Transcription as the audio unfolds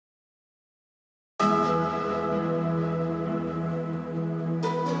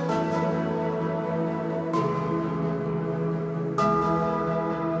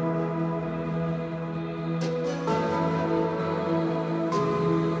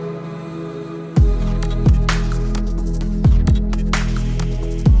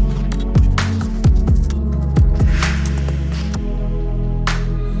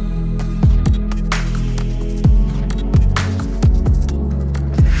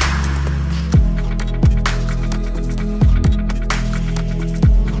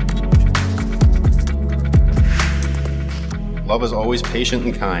Love is always patient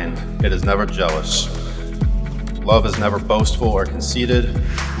and kind. It is never jealous. Love is never boastful or conceited.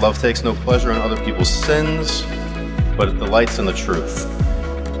 Love takes no pleasure in other people's sins, but it delights in the truth.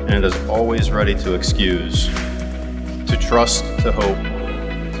 And it is always ready to excuse, to trust, to hope,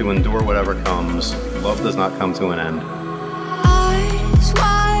 to endure whatever comes. Love does not come to an end. Eyes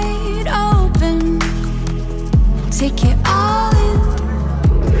wide open, take it all in.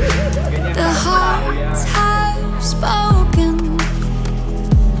 The hearts have spoken,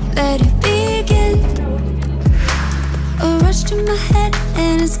 let it begin. A rush to my head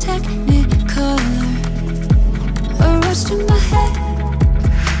and it's technicolor. A rush to my head,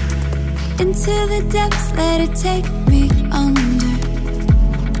 into the depths, let it take me under.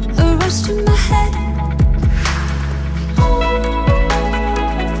 A rush to my head.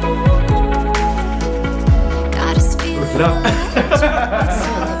 Got us feeling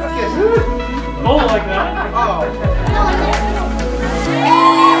Oh, like that? Oh.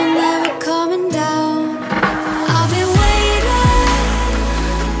 never coming down. I've been waiting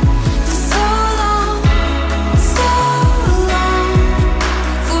for so long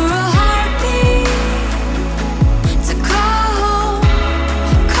for a heartbeat to call home.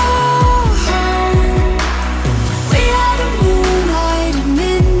 We had a moonlight and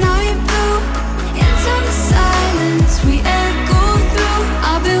midnight blue, into the silence we echo through.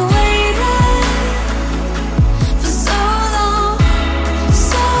 I've been waiting for so long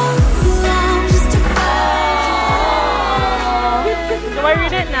just to find. Do I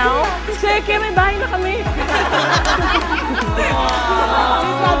read it now? Sige, may bahay na kami.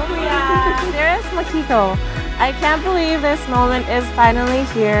 Dearest Makiko, I can't believe this moment is finally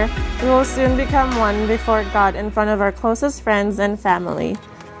here. We will soon become one before God in front of our closest friends and family.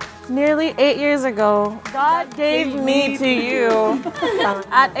 Nearly 8 years ago, God gave me to you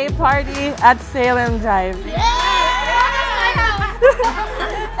at a party at Salem Drive.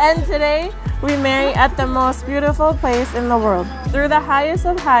 And today, we marry at the most beautiful place in the world. Through the highest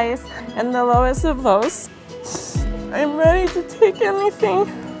of highs and the lowest of lows, I'm ready to take anything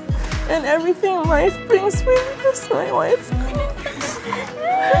and everything life brings me because my wife.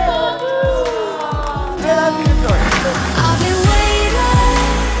 I love you, George. I've been waiting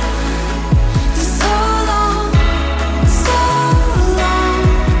for so long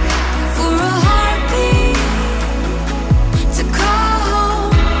for a heartbeat to call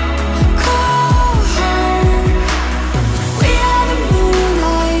home. We had a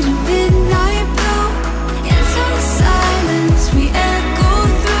moonlight and midnight blue, into the silence we echo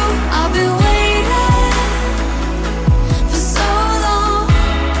through. I've been waiting for so long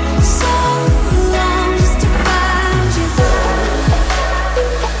just to find you.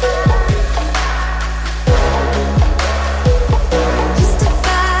 Just to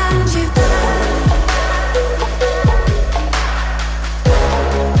find you.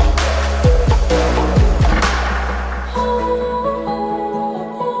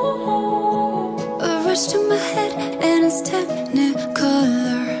 A rush to my head and it's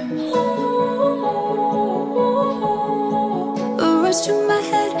technicolor. A rush to my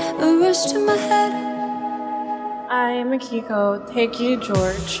head, a rush to my head. I, Makiko, take you,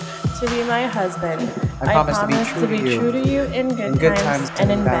 George, to be my husband. I promise to be true to you in good times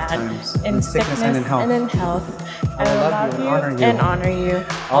and in bad times, in sickness and in health. I will love you and honor you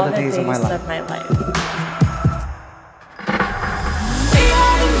all the days of my life.